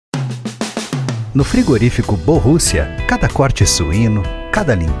No frigorífico Borrusia, cada corte suíno,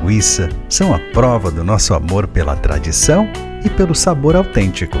 cada linguiça são a prova do nosso amor pela tradição e pelo sabor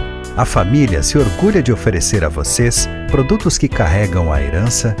autêntico. A família se orgulha de oferecer a vocês produtos que carregam a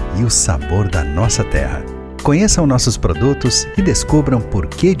herança e o sabor da nossa terra. Conheçam nossos produtos e descubram por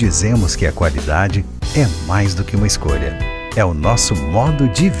que dizemos que a qualidade é mais do que uma escolha. É o nosso modo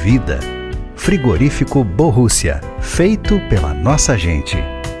de vida. Frigorífico Borrusia, feito pela nossa gente.